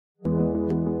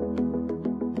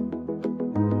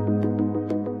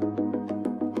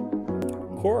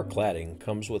Qora Cladding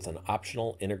comes with an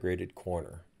optional integrated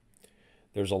corner.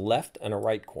 There's a left and a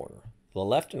right corner. The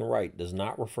left and right does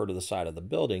not refer to the side of the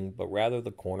building, but rather the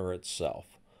corner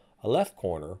itself. A left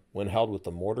corner, when held with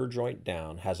the mortar joint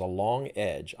down, has a long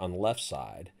edge on the left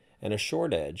side and a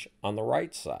short edge on the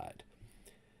right side.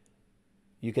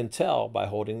 You can tell by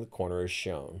holding the corner as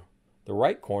shown. The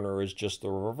right corner is just the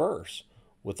reverse,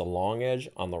 with the long edge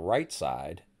on the right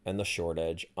side and the short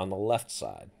edge on the left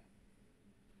side.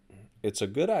 It's a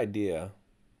good idea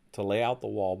to lay out the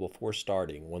wall before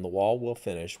starting, when the wall will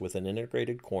finish with an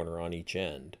integrated corner on each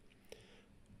end.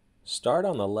 Start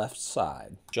on the left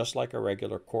side, just like a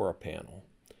regular Qora panel.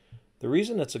 The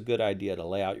reason it's a good idea to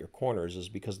lay out your corners is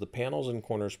because the panels and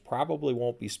corners probably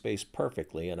won't be spaced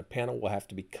perfectly, and a panel will have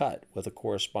to be cut with a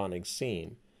corresponding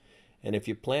seam. And if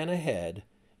you plan ahead,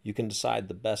 you can decide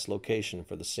the best location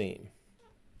for the seam.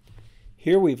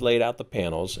 Here we've laid out the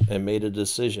panels and made a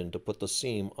decision to put the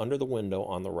seam under the window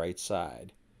on the right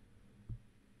side.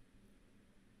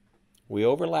 We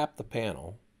overlap the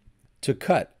panel to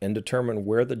cut and determine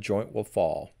where the joint will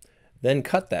fall. Then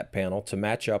cut that panel to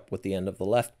match up with the end of the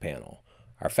left panel.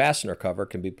 Our fastener cover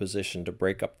can be positioned to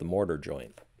break up the mortar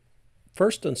joint.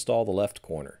 First, install the left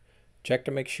corner. Check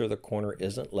to make sure the corner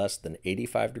isn't less than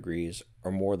 85 degrees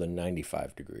or more than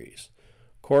 95 degrees.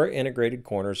 Qora integrated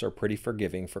corners are pretty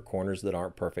forgiving for corners that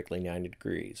aren't perfectly 90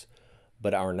 degrees,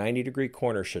 but our 90-degree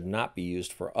corner should not be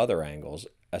used for other angles,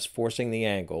 as forcing the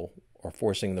angle or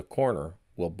forcing the corner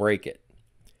will break it.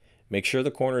 Make sure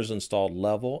the corner is installed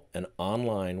level and on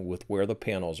line with where the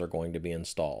panels are going to be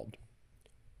installed.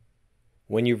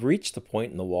 When you've reached the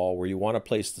point in the wall where you want to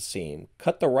place the seam,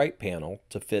 cut the right panel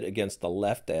to fit against the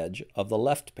left edge of the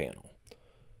left panel.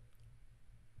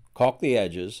 Caulk the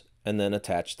edges and then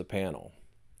attach the panel.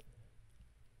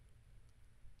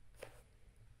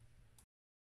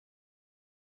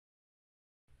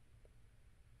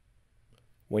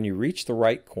 When you reach the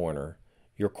right corner,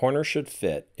 your corner should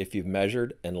fit if you've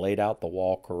measured and laid out the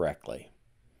wall correctly.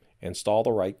 Install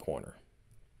the right corner.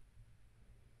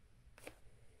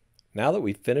 Now that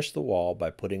we've finished the wall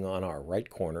by putting on our right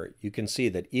corner, you can see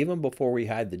that even before we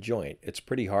hide the joint, it's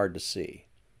pretty hard to see.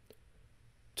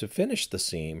 To finish the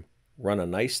seam, run a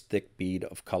nice thick bead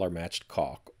of color-matched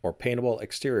caulk or paintable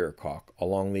exterior caulk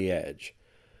along the edge.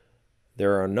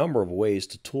 There are a number of ways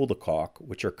to tool the caulk,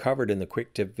 which are covered in the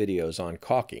quick tip videos on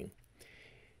caulking.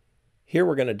 Here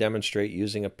we're going to demonstrate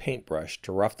using a paintbrush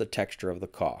to rough the texture of the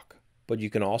caulk, but you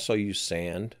can also use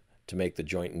sand to make the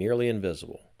joint nearly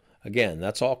invisible. Again,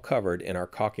 that's all covered in our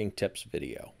caulking tips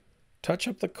video. Touch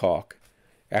up the caulk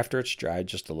after it's dried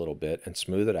just a little bit and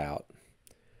smooth it out.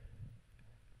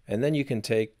 And then you can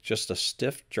take just a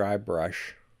stiff dry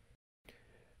brush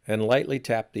and lightly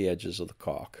tap the edges of the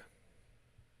caulk.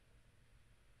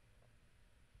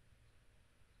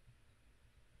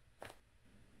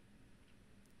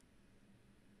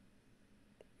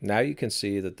 Now you can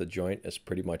see that the joint is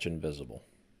pretty much invisible.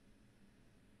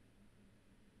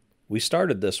 We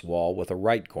started this wall with a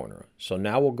right corner, so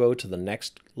now we'll go to the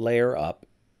next layer up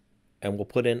and we'll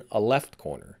put in a left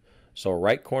corner. So a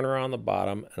right corner on the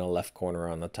bottom and a left corner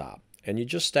on the top. And you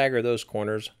just stagger those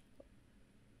corners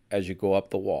as you go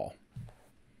up the wall.